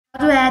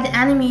To add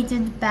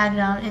animated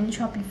background in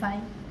Shopify.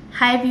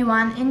 Hi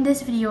everyone, in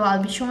this video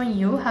I'll be showing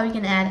you how you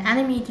can add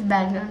animated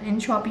background in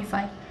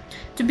Shopify.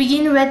 To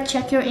begin with,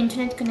 check your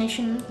internet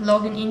connection,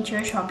 log into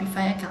your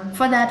Shopify account.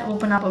 For that,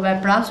 open up a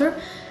web browser.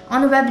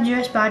 On the web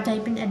address bar,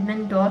 type in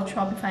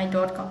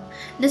admin.shopify.com.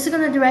 This is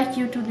going to direct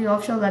you to the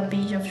official web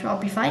page of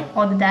Shopify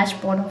or the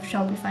dashboard of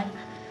Shopify.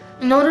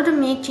 In order to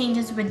make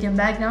changes with your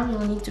background,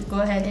 you'll need to go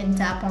ahead and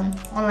tap on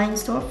Online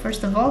Store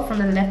first of all from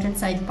the left hand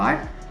side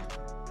bar.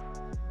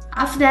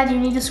 After that, you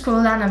need to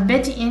scroll down a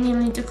bit and you'll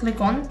need to click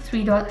on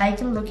three dot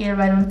icon located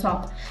right on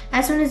top.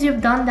 As soon as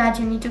you've done that,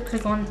 you need to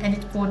click on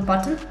edit code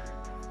button.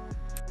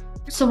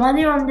 So while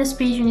you're on this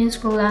page, you need to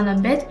scroll down a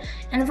bit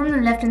and from the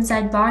left hand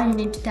side bar, you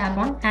need to tap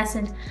on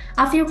asset.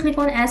 After you click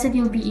on asset,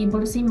 you'll be able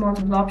to see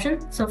multiple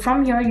options. So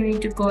from here, you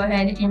need to go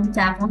ahead and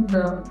tap on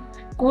the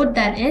code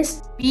that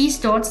is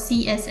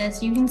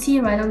piece.css. You can see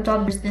right on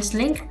top there's this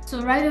link.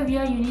 So right over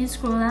here, you need to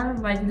scroll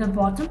down right to the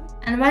bottom,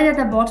 and right at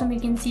the bottom you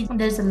can see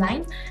there's a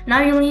line.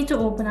 Now you'll need to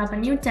open up a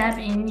new tab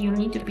and you'll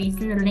need to paste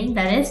in the link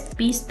that is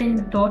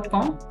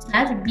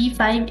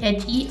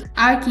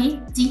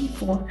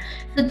pastepin.com/b5herkz4.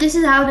 So this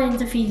is how the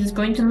interface is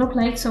going to look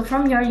like. So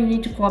from here, you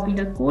need to copy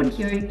the code.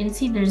 Here you can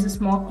see there's a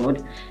small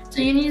code,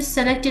 so you need to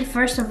select it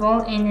first of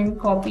all and then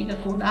copy the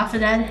code. After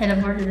that, head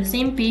over to the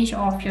same page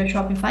of your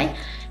Shopify,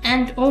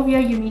 and over here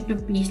you need to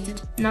paste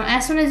it. Now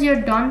as soon as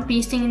you're done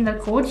pasting in the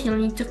code, you'll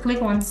need to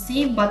click on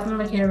save button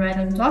located right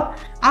on top.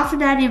 After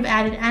that, you've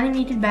added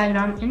animated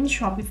background in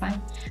Shopify.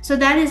 So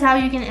that is how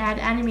you can add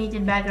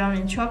animated background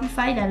in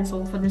Shopify. That is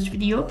all for this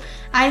video.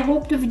 I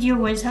hope the video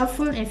was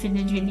helpful. If it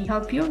did really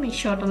help you, make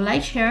sure to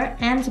like, share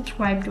and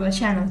subscribe to our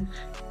channel.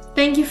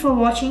 Thank you for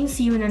watching.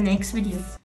 See you in the next video.